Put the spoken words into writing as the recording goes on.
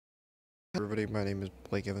Everybody, my name is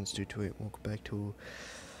Blake Evans 228. Welcome back to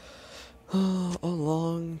a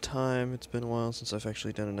long time. It's been a while since I've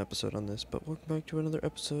actually done an episode on this, but welcome back to another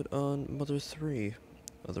episode on Mother 3.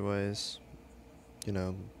 Otherwise, you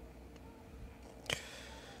know,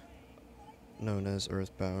 known as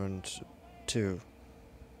Earthbound 2.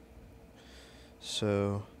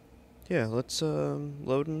 So, yeah, let's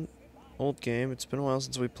load an old game. It's been a while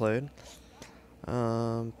since we played.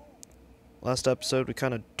 Last episode, we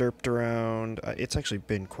kind of derped around. It's actually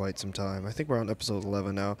been quite some time. I think we're on episode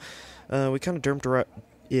 11 now. We kind of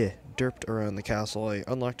derped around the castle. I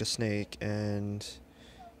unlocked a snake, and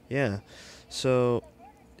yeah. So,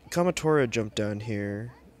 Kamatora jumped down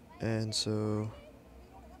here, and so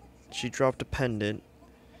she dropped a pendant,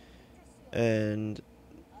 and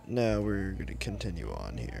now we're gonna continue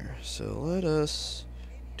on here. So let us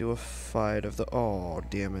do a fight of the. Oh,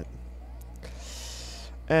 damn it!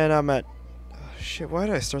 And I'm at. Shit, why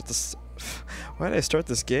did I start this? Why did I start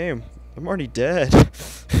this game? I'm already dead.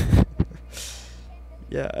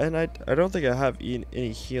 Yeah, and I don't think I have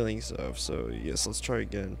any healing stuff, so yes, let's try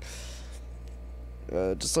again.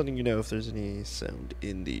 Just letting you know if there's any sound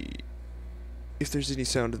in the... If there's any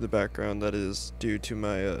sound in the background, that is due to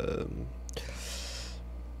my,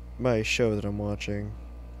 my show that I'm watching.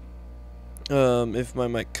 If my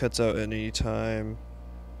mic cuts out at any time,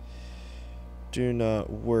 do not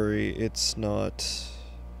worry, it's not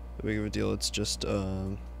a big of a deal. It's just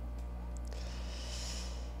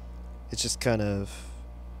kind of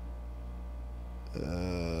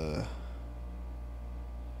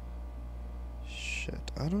shit.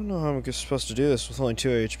 I don't know how I'm supposed to do this with only 2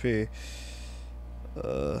 HP.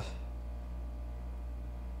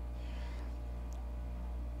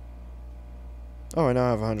 Oh, I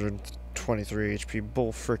now have 123 HP.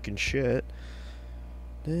 Bull frickin' shit.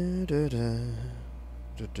 Da, da, da.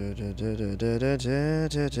 Da, da, da, da, da, da, da,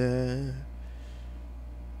 da, da.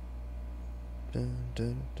 Da, da,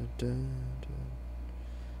 da, da, da.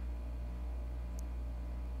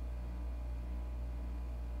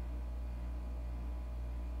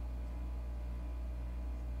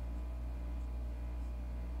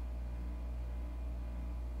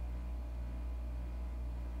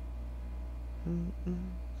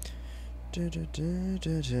 Da, da, da,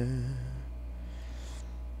 da, da.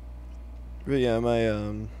 But yeah, my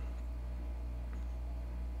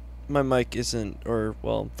mic isn't, or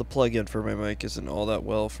well, the plug-in for my mic isn't all that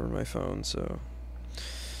well for my phone, so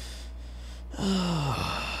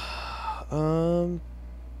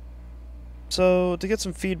so to get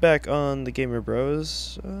some feedback on the Gamer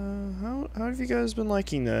Bros, how have you guys been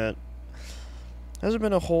liking that? Hasn't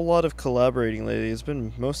been a whole lot of collaborating lately. It's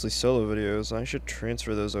been mostly solo videos. I should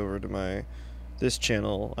transfer those over to this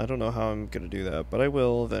channel. I don't know how I'm gonna do that, but I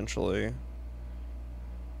will eventually.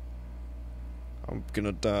 I'm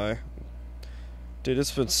gonna die. Dude,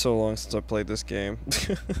 it's been so long since I played this game.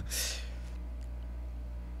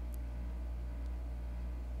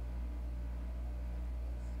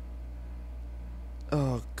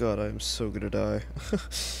 Oh god, I am so gonna die.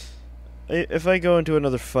 If I go into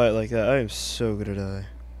another fight like that, I am so gonna die.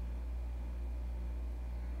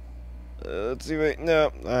 Let's see, wait,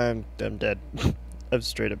 no, I'm dead. I'm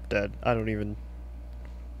straight up dead. I don't even...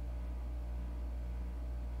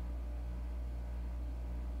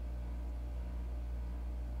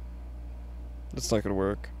 It's not gonna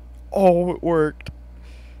work. Oh, it worked.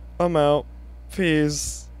 I'm out.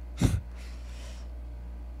 Peace. I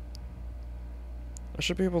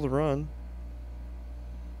should be able to run.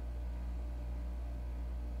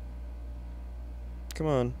 Come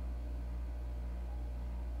on.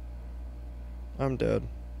 I'm dead.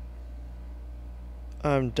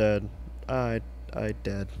 I'm dead. I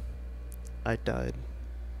dead. I died.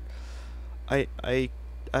 I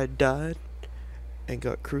died and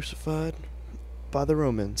got crucified by the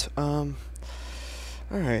Romans. Alright.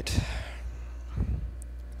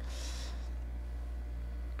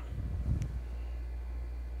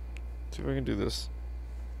 See if I can do this.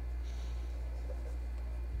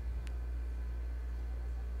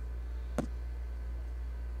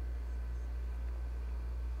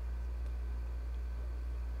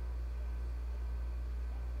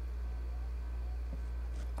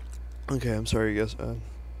 Okay, I'm sorry, guys.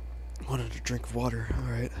 Wanted a drink of water.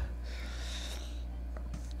 Alright. Alright.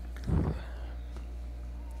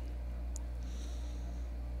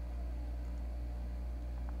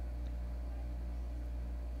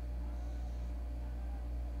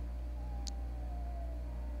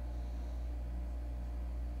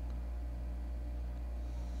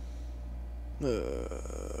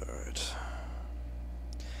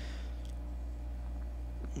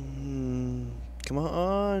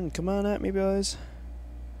 Come on at me, guys.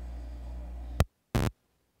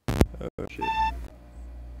 Oh shit.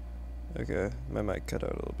 Okay, my mic cut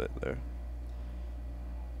out a little bit there.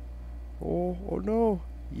 Oh no!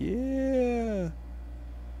 Yeah!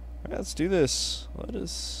 Alright, let's do this. Let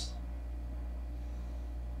us...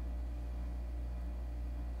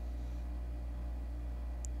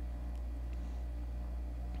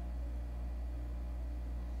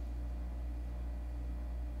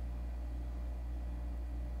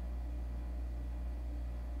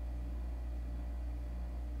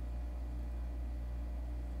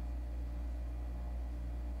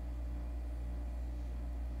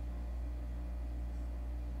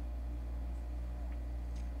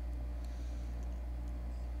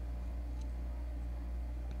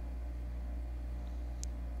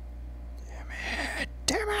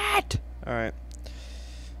 Damn it! Alright.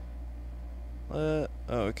 Oh,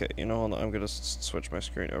 okay. You know, hold on. I'm gonna switch my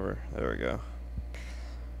screen over. There we go.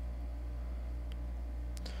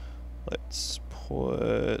 Let's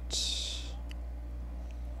put...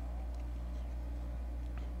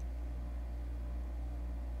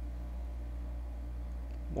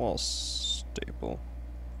 wall staple.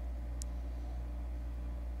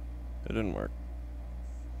 It didn't work.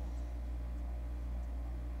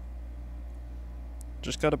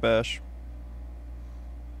 Just got a bash.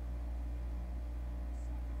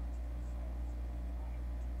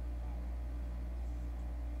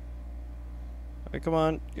 Hey, come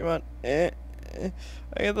on, come on. I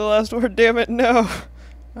get the last word, damn it, no!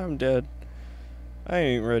 I'm dead. I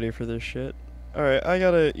ain't ready for this shit. Alright, I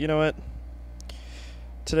gotta, you know what?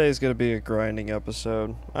 Today's gonna be a grinding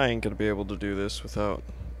episode. I ain't gonna be able to do this without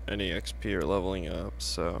any XP or leveling up,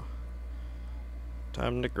 so...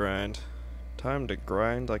 time to grind. Time to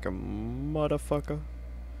grind like a motherfucker.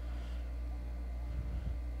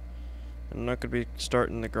 I'm not gonna be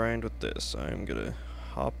starting the grind with this. I'm gonna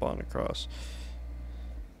hop on across.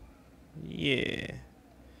 Yeah.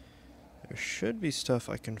 There should be stuff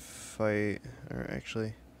I can fight. Or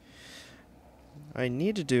actually, I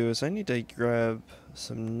need to do is I need to grab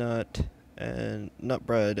some nut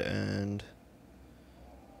bread and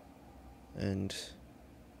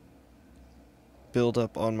build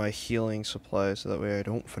up on my healing supply so that way I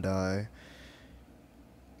don't die.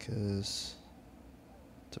 Cause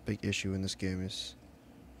it's a big issue in this game is...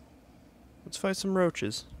 let's fight some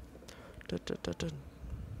roaches. Dun, dun, dun, dun.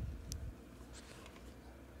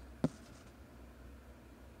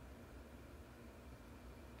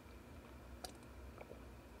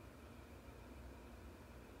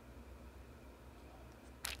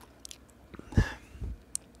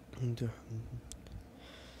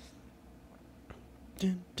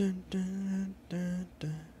 Dun, dun, dun, dun,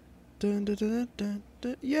 dun. Dun, dun, dun, dun,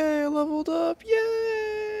 dun. Yay, I leveled up!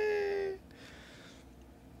 Yay!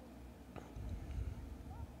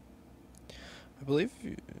 I believe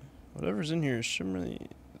whatever's in here is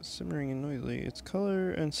simmering and noisy. Its color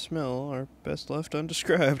and smell are best left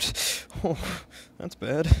undescribed. Oh, that's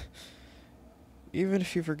bad. Even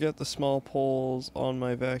if you forget the small poles on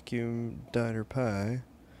my vacuum diner pie.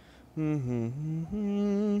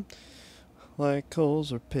 Like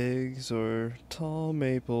coals or pigs or tall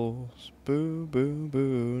maples. Boo, boo,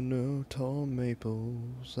 boo, no tall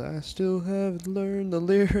maples. I still haven't learned the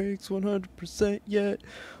lyrics 100% yet,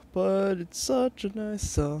 but it's such a nice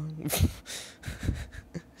song.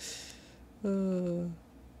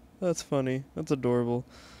 That's funny. That's adorable.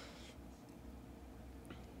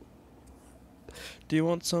 Do you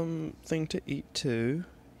want something to eat too?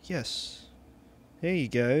 Yes. Here you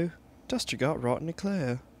go. Duster got rotten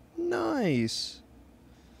eclair. Nice!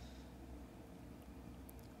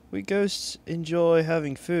 We ghosts enjoy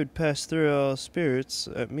having food pass through our spirits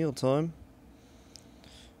at mealtime. I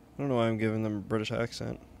don't know why I'm giving them a British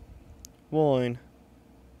accent. Wine.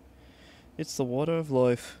 It's the water of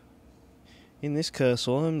life. In this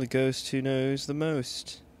castle, I'm the ghost who knows the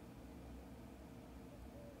most.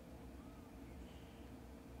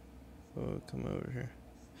 Oh, come over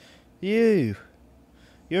here.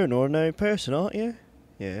 You're an ordinary person, aren't you?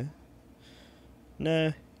 Yeah.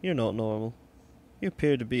 Nah, you're not normal. You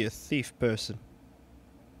appear to be a thief person.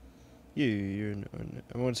 You're an ordinary...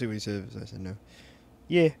 I want to see what he says. I said no.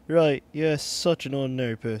 Yeah, right. You're such an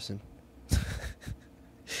ordinary person.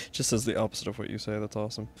 Just says the opposite of what you say. That's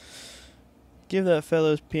awesome. Give that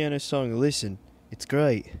fellow's piano song a listen. It's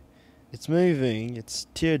great. It's moving. It's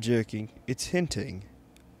tear-jerking. It's hinting.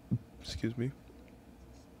 Excuse me.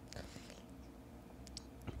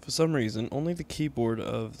 For some reason, only the keyboard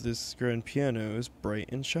of this grand piano is bright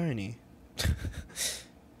and shiny.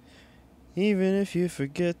 Even if you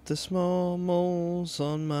forget the small moles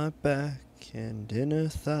on my back and inner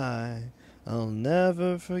thigh, I'll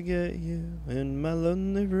never forget you in my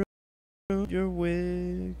lonely room. your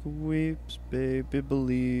wig weeps, baby,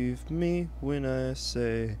 believe me when I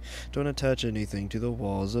say, don't attach anything to the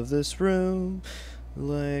walls of this room,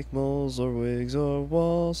 like moles or wigs or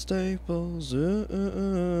wall staples.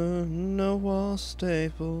 No wall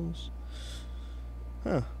staples.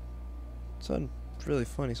 Huh. It's a really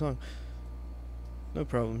funny song. No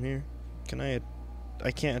problem here.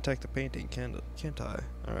 I can't attack the painting, can't I?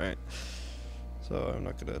 Alright. So I'm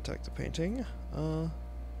not gonna attack the painting. Alright.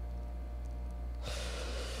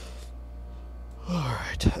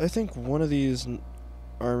 I think one of these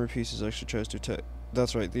armor pieces actually tries to attack.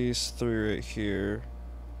 That's right, these three right here.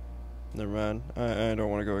 Never mind. I don't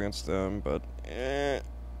want to go against them, but yeah,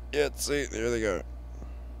 see, there they go.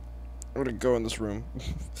 I'm gonna go in this room.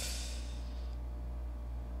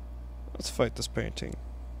 Let's fight this painting.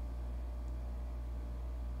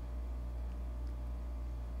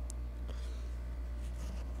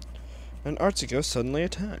 An artsy ghost suddenly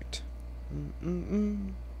attacked.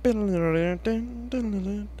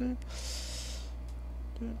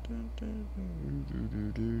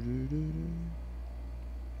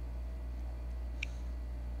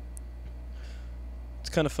 It's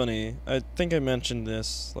kind of funny. I think I mentioned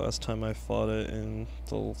this last time I fought it in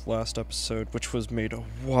the last episode, which was made a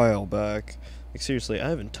while back. Like, seriously, I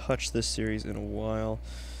haven't touched this series in a while.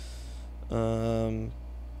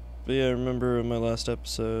 But yeah, I remember in my last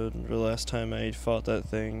episode, or last time I fought that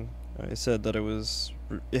thing, I said that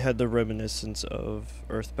it had the reminiscence of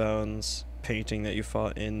Earthbound's painting that you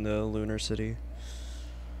fought in the Lunar City.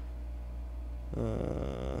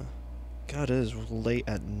 God, it is late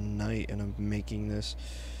at night and I'm making this.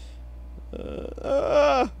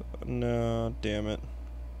 No, damn it.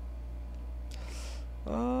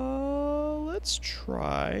 Let's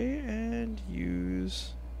try and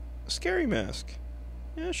use a scary mask.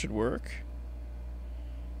 Yeah, it should work.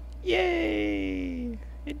 Yay!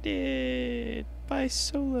 It did! By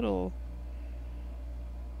so little.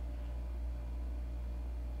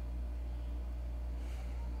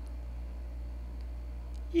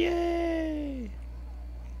 Yay!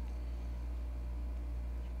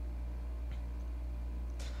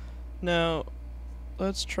 Now,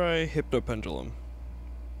 let's try Hypnopendulum.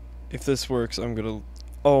 If this works, I'm gonna...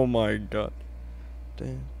 Oh my god.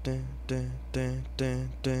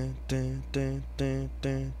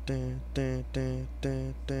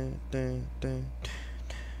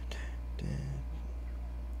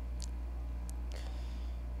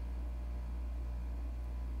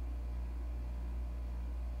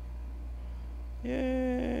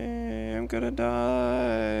 Yay, I'm gonna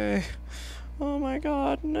die. Oh my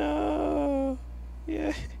god, no.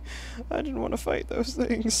 Yeah, I didn't want to fight those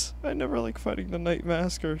things. I never like fighting the night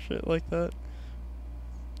mask or shit like that.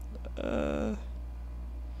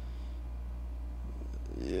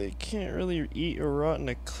 You can't really eat a rotten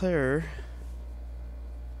eclair.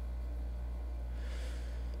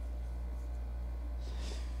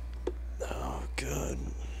 Oh, God.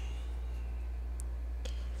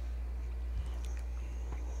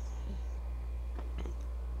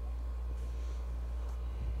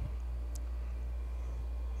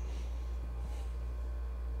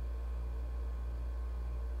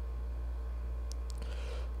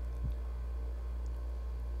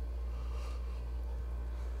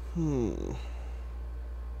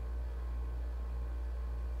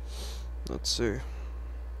 Let's see.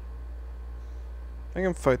 I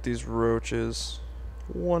can fight these roaches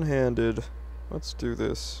one-handed. Let's do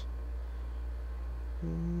this.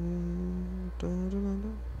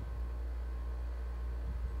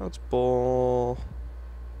 That's bull.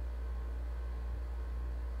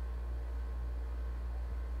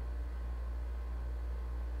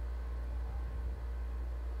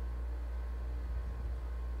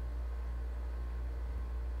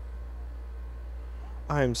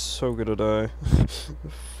 I am so gonna die.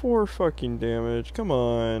 4 fucking damage, come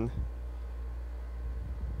on.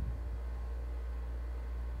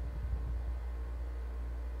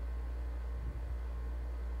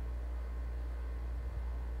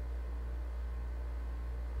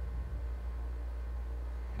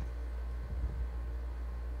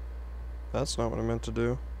 That's not what I meant to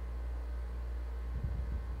do.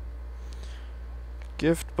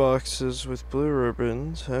 Gift boxes with blue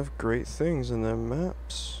ribbons have great things in them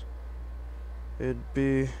maps. It'd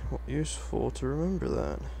be useful to remember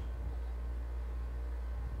that.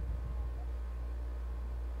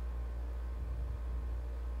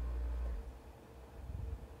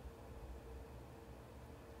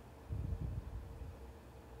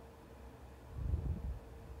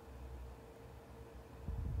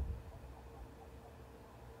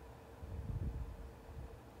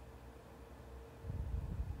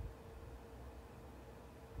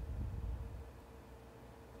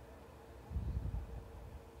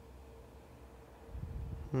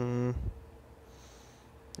 Hmm.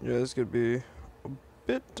 Yeah, this could be a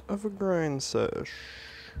bit of a grind sesh.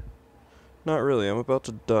 Not really, I'm about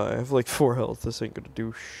to die. I have like 4 health. This ain't gonna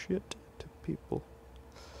do shit to people.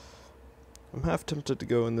 I'm half tempted to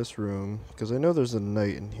go in this room, because I know there's a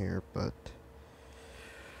knight in here, but...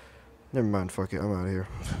 Never mind, fuck it, I'm out of here.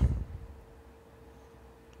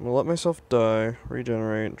 I'm gonna let myself die,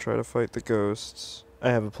 regenerate, and try to fight the ghosts. I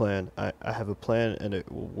have a plan. I have a plan, and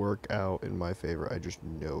it will work out in my favor. I just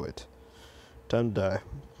know it. Time to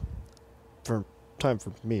die. Time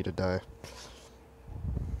for me to die.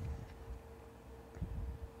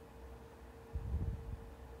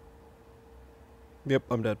 Yep,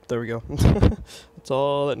 I'm dead. There we go. That's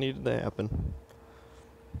all that needed to happen.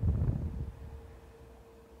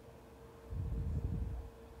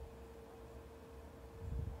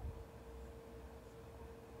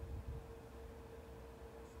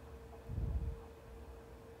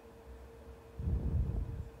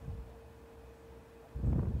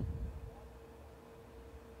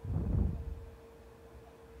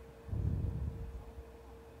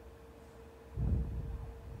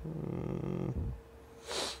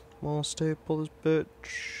 I'll staple this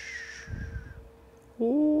bitch.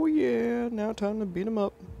 Oh yeah, now time to beat him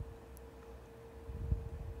up.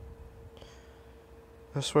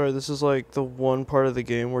 I swear, this is like the one part of the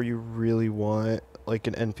game where you really want like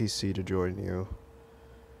an NPC to join you.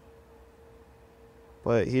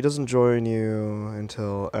 But he doesn't join you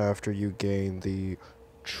until after you gain the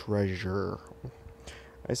treasure.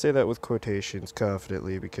 I say that with quotations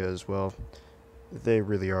confidently because, well, they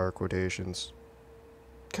really are quotations.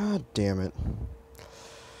 God damn it. I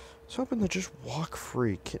was hoping to just walk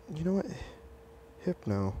free. You know what?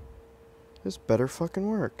 Hypno. This better fucking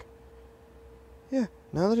work. Yeah,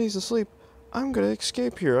 now that he's asleep, I'm gonna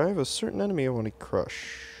escape here. I have a certain enemy I want to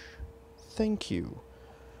crush. Thank you.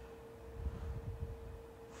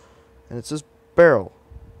 And it's this barrel.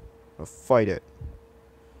 I'll fight it.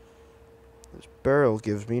 This barrel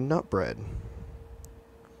gives me nut bread.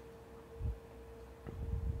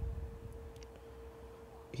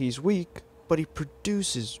 He's weak, but he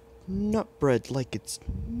produces nut bread like it's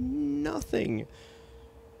nothing.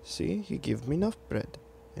 See, he gives me nut bread.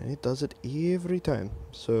 And it does it every time.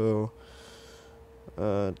 So,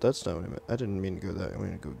 that's not what I meant. I didn't mean to go that. I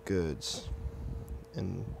mean to go goods.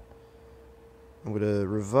 And I'm going to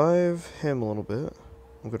revive him a little bit.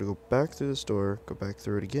 I'm going to go back through this door, go back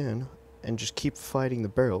through it again, and just keep fighting the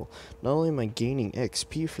barrel. Not only am I gaining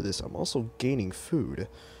XP for this, I'm also gaining food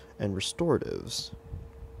and restoratives.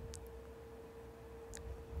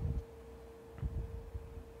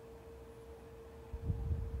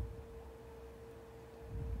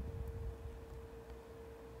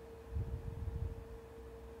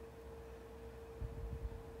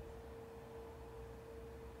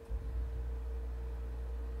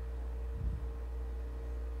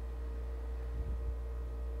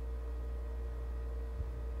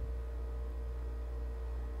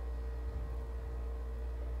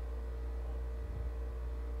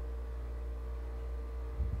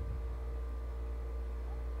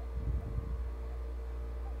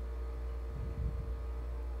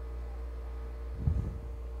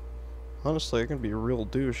 Honestly, I can be a real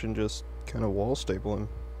douche and just kind of wall staple him,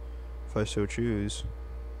 if I so choose.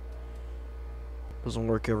 Doesn't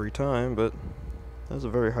work every time, but has a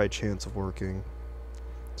very high chance of working.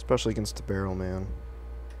 Especially against the barrel man.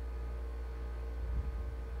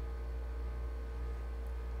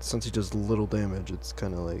 Since he does little damage, it's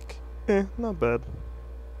kind of like, not bad.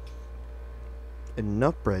 And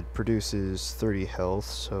nut bread produces 30 health,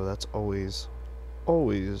 so that's always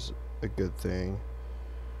a good thing.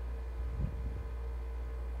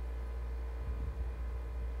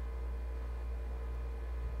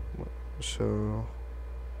 So,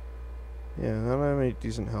 yeah, now that I'm at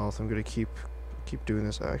decent health, I'm gonna keep doing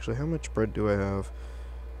this. Actually, how much bread do I have?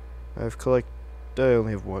 I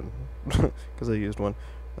only have one, because I used one.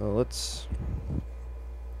 Let's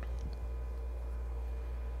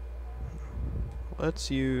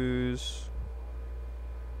use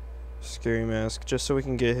Scary Mask just so we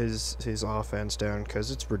can get his offense down,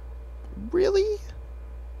 because it's really?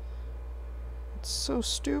 It's so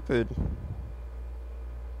stupid.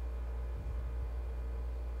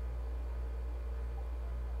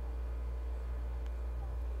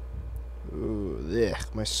 Ooh, ugh,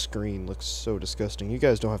 my screen looks so disgusting. You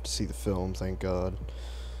guys don't have to see the film, thank God.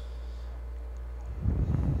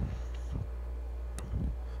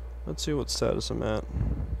 Let's see what status I'm at.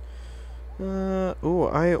 Ooh,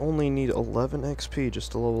 I only need 11 XP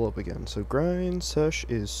just to level up again. So grind sesh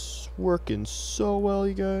is working so well,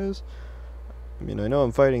 you guys. I mean, I know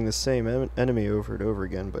I'm fighting the same enemy over and over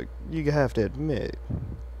again, but you have to admit,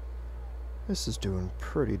 This is doing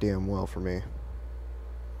pretty damn well for me.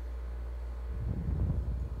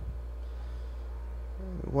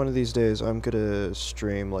 One of these days, I'm gonna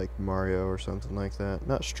stream like Mario or something like that.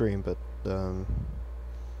 Not stream, but I'm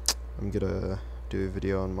gonna do a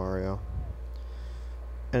video on Mario.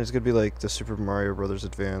 And it's gonna be like the Super Mario Brothers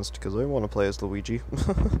Advanced, because I want to play as Luigi.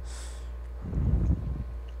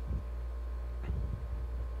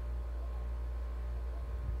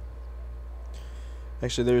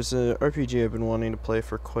 Actually, there's an RPG I've been wanting to play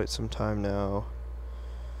for quite some time now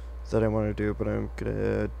that I want to do, but I'm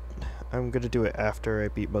gonna do it after I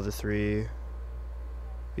beat Mother 3,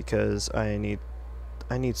 because I need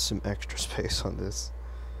some extra space on this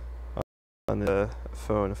on the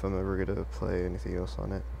phone if I'm ever gonna play anything else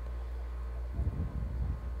on it.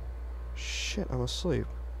 Shit, I'm asleep.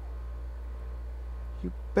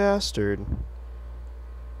 You bastard.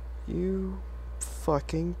 You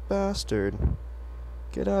fucking bastard.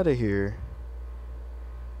 Get out of here.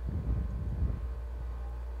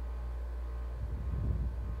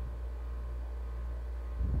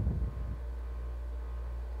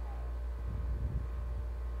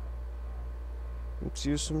 Let's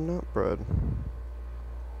use some nut bread.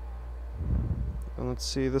 And let's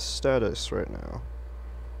see the status right now.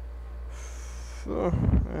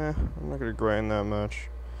 I'm not gonna grind that much.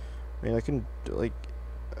 I mean, I can, like,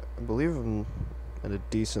 I believe I'm at a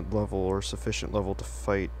decent level or sufficient level to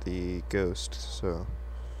fight the ghost, so.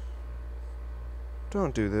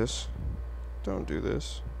 Don't do this. Don't do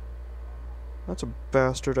this. That's a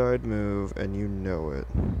bastardized move, and you know it.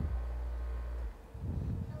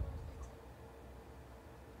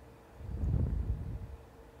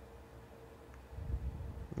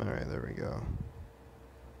 Alright, there we go.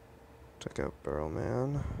 Check out Barrel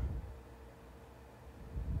Man.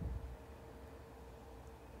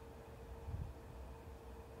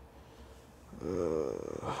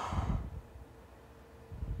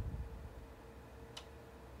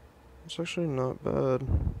 It's actually not bad.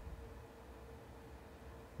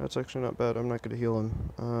 That's actually not bad. I'm not gonna heal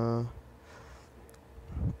him.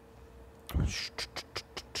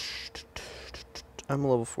 I'm a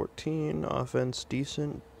level 14. Offense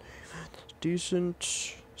decent.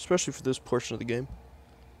 Decent. Especially for this portion of the game.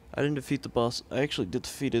 I didn't defeat the boss. I actually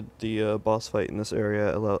defeated the boss fight in this area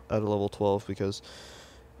at a level 12, because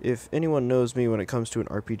if anyone knows me when it comes to an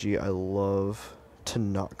RPG, I love to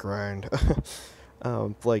not grind.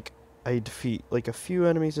 Like, I defeat like a few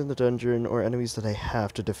enemies in the dungeon, or enemies that I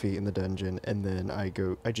have to defeat in the dungeon, and then I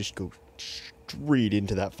just go straight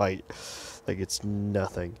into that fight like it's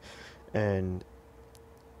nothing. And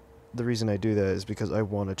the reason I do that is because I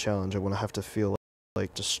want a challenge. I want to have to feel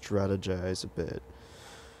like to strategize a bit.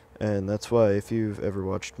 And that's why, if you've ever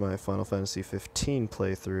watched my Final Fantasy 15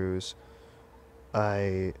 playthroughs,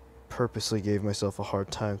 I purposely gave myself a hard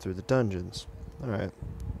time through the dungeons. Alright,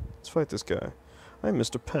 let's fight this guy. I'm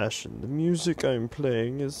Mr. Passion. The music I'm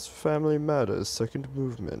playing is Family Matters' second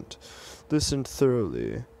movement. Listen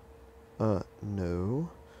thoroughly.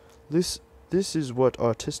 No. This is what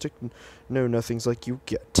artistic know-nothings like you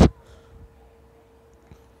get.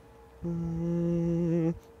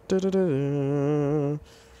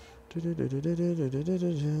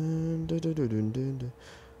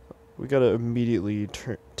 We gotta immediately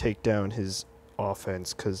take down his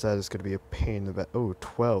offense, because that is gonna be a pain in the back. Oh,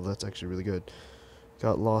 12, that's actually really good.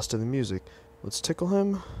 Got lost in the music. Let's tickle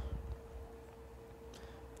him.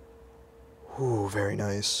 Ooh, very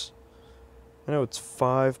nice. I know it's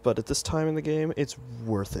 5, but at this time in the game, it's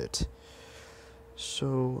worth it.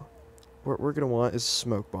 So, what we're gonna want is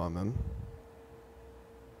smoke bomb him,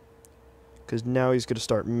 because now he's gonna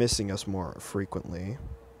start missing us more frequently.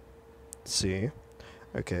 See?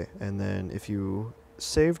 Okay, and then if you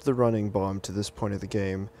saved the running bomb to this point of the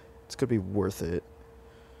game, it's gonna be worth it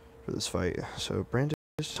for this fight. So brandish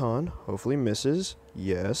baton, hopefully misses.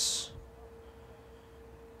 Yes.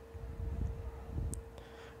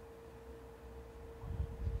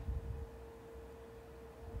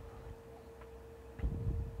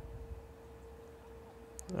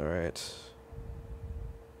 Alright.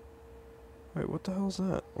 Wait, what the hell is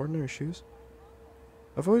that? Ordinary shoes?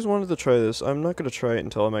 I've always wanted to try this. I'm not gonna try it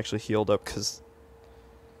until I'm actually healed up, because...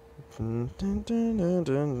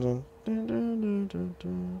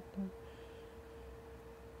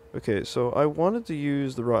 Okay, so I wanted to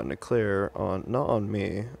use the Rotten Eclair on... not on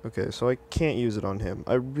me. Okay, so I can't use it on him.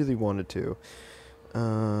 I really wanted to.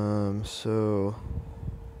 So...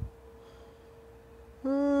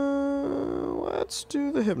 let's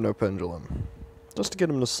do the Hypnopendulum. Just to get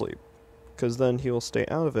him to sleep. Because then he'll stay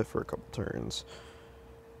out of it for a couple turns.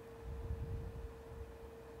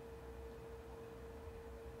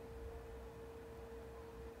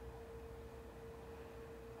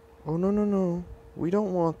 Oh, no, no, no. We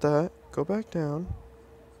don't want that. Go back down.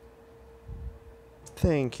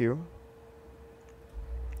 Thank you.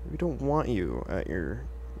 We don't want you at your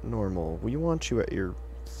normal. We want you at your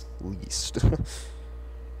least.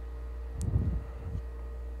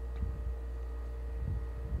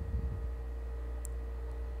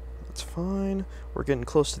 That's fine. We're getting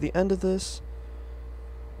close to the end of this.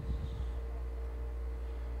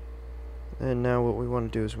 And now what we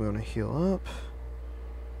want to do is we want to heal up.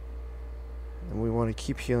 And we want to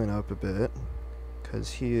keep healing up a bit.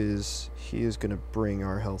 Because he is going to bring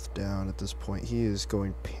our health down at this point. He is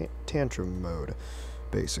going tantrum mode,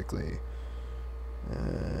 basically.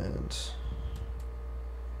 And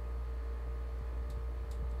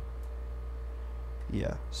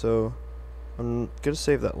yeah, so I'm going to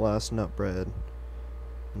save that last nut bread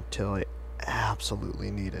until I absolutely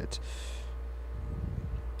need it.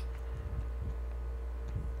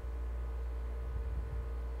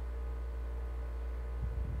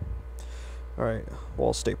 Alright,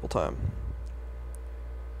 wall staple time.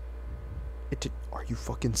 Are you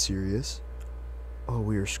fucking serious? Oh,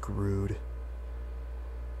 we are screwed.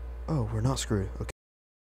 Oh, we're not screwed. Okay.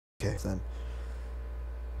 Okay, then.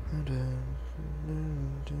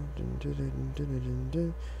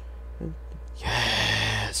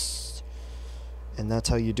 Yes! And that's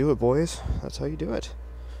how you do it, boys. That's how you do it.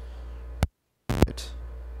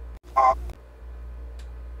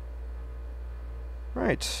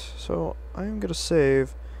 Right, so I'm gonna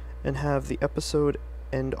save and have the episode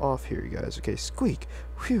end off here, you guys. Okay, Squeak.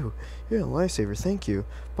 Whew, you're a lifesaver, thank you.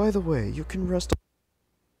 By the way, you can rest.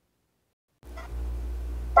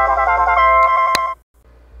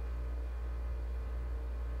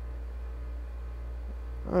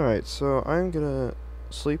 Alright, so I'm gonna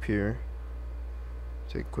sleep here.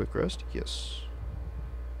 Take a quick rest. Yes.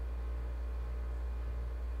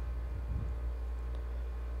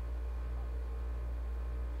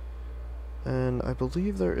 And I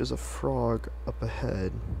believe there is a frog up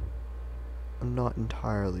ahead. I'm not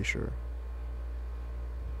entirely sure.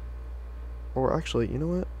 Or actually, you know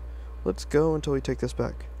what? Let's go until we take this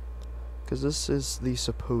back. Because this is the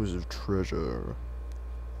supposed treasure.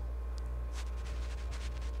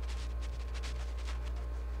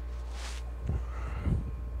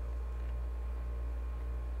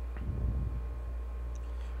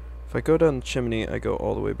 If I go down the chimney, I go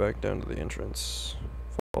all the way back down to the entrance.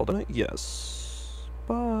 Fall down it? Yes.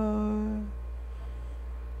 Bye.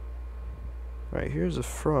 Right, here's a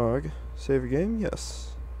frog. Save your game?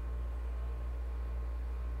 Yes.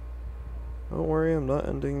 Don't worry, I'm not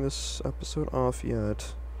ending this episode off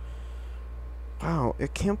yet. Wow, I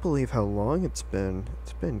can't believe how long it's been.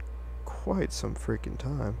 It's been quite some freaking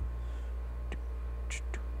time.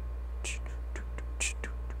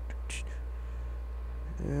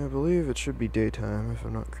 Yeah, I believe it should be daytime, if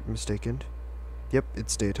I'm not mistaken. Yep,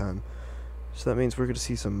 it's daytime. So that means we're going to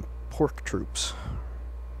see some pork troops.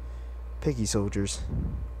 Piggy soldiers.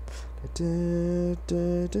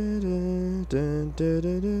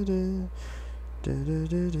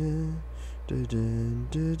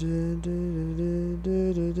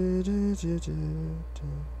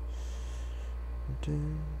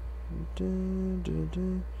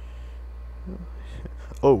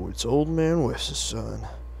 Oh, it's Old Man West's son.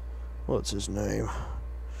 What's his name?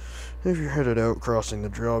 If you're headed out crossing the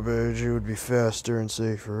drawbridge, it would be faster and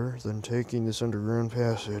safer than taking this underground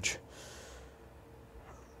passage.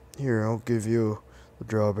 Here, I'll give you the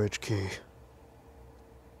drawbridge key.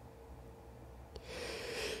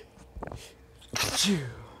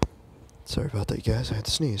 Sorry about that, you guys. I had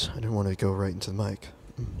to sneeze. I didn't want to go right into the mic.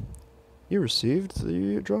 You received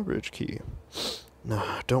the drawbridge key.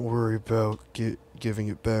 Nah, don't worry about giving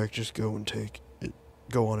it back. Just go and take it.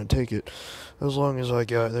 Go on and take it. As long as I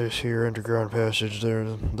got this here underground passage there,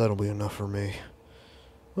 that'll be enough for me.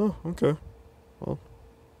 Oh, okay. Well,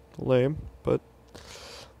 lame, but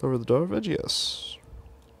lower the drawbridge, yes.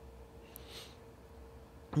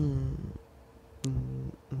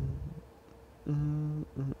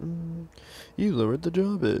 You lowered the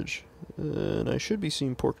drawbridge, and I should be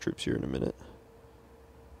seeing pork troops here in a minute.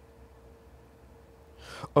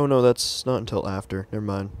 Oh no, that's not until after. Never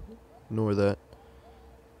mind. Ignore that.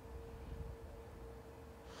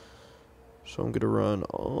 So I'm gonna run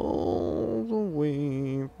all the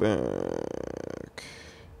way back.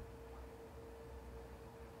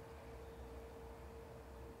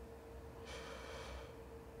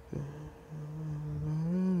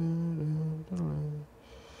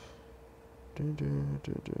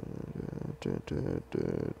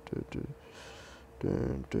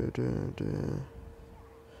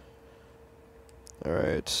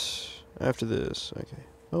 Alright, after this, okay.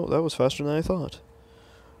 Oh, that was faster than I thought.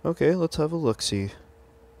 Okay, let's have a look-see.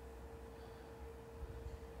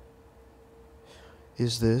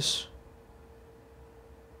 Is this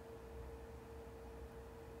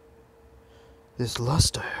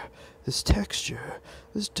luster, this texture,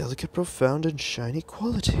 this delicate, profound, and shiny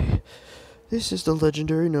quality? This is the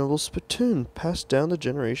legendary noble spittoon, passed down the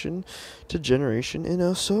generation to generation in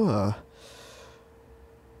Osoa.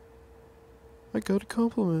 I got a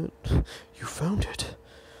compliment. You found it.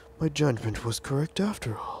 My judgment was correct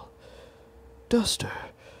after all. Duster,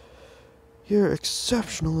 you're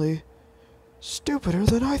exceptionally stupider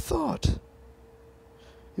than I thought.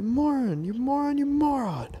 You moron, you moron, you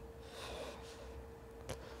moron.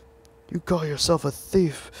 You call yourself a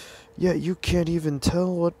thief, yet you can't even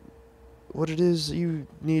tell what it is you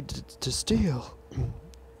need to steal.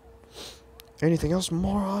 Anything else,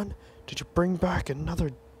 moron? Did you bring back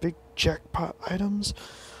another big jackpot items?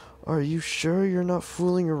 Are you sure you're not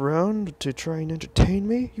fooling around to try and entertain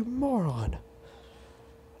me, you moron?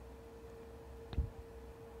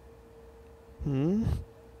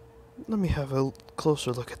 Let me have a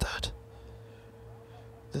closer look at that.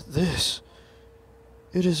 This...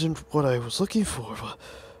 It isn't what I was looking for,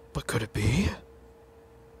 but could it be?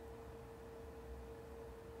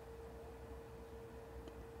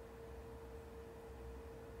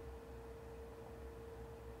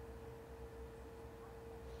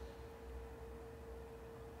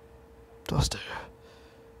 Duster,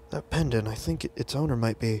 that pendant, I think its owner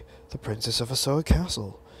might be the Princess of Asoa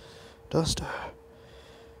Castle. Duster,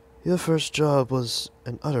 your first job was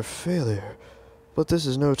an utter failure, but this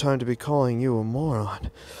is no time to be calling you a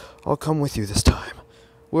moron. I'll come with you this time.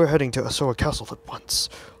 We're heading to Asoa Castle at once.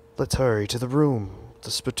 Let's hurry to the room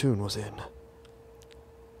the spittoon was in.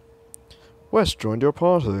 West joined your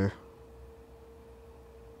party.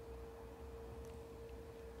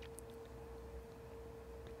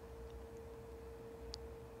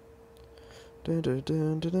 Dun dun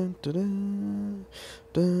dun dun dun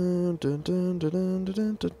dun dun dun dun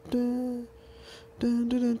dun dun dun.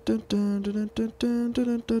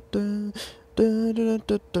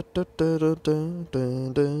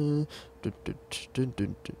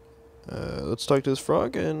 Let's talk to this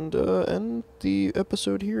frog and end the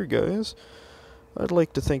episode here, guys. I'd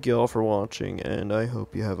like to thank you all for watching, and I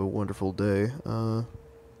hope you have a wonderful day.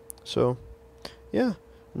 So, yeah,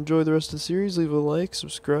 enjoy the rest of the series. Leave a like,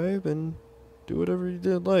 subscribe, and do whatever you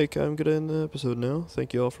did like. I'm gonna end the episode now.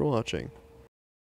 Thank you all for watching.